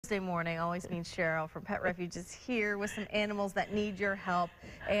Thursday morning always means Cheryl from Pet Refuge is here with some animals that need your help.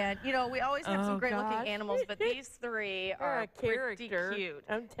 And, you know, we always have some great-looking animals, but these three are pretty cute.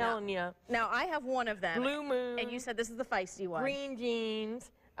 I'm telling you. Now, I have one of them. Blue Moon. And you said this is the feisty one. Green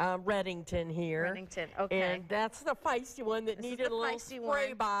Jeans. Reddington here. Reddington, okay. And that's the feisty one that needed a little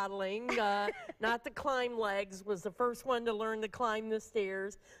spray bottling. Not to climb legs, was the first one to learn to climb the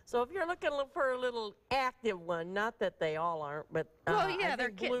stairs. So if you're looking for a little active one, not that they all aren't, but well, yeah,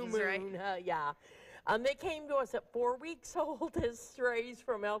 they're Blue kittens, Moon, right? Yeah. They came to us at 4 weeks old as strays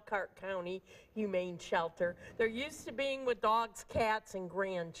from Elkhart County Humane Shelter. They're used to being with dogs, cats, and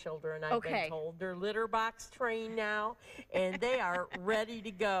grandchildren, I've been told. They're litter box trained now, and they are ready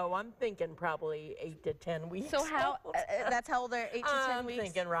to go. I'm thinking probably 8 to 10 weeks. So how, that's how old they're, 8 to 10 weeks? I'm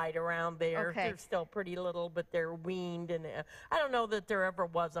thinking right around there. Okay. They're still pretty little, but they're weaned, and I don't know that there ever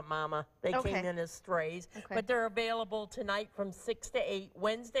was a mama. They came in as strays, but they're available tonight from 6 to 8,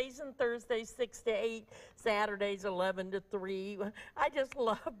 Wednesdays and Thursdays 6 to 8, Saturdays 11 to 3. I just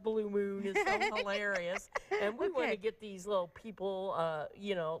love Blue Moon. It's so hilarious. And we want to get these little people,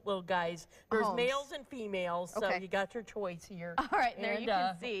 you know, little guys. There's males and females, so you got your choice here. All right, and there you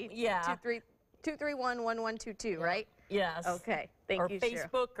can see. Yeah. 231-1122, right? Yes. Okay. Thank you, Cheryl.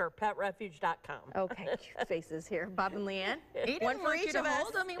 Or Facebook or petrefuge.com. Okay. Cute faces here. Bob and Leanne. One for each of us.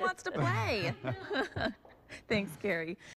 Hold him. He wants to play. Thanks, Carrie.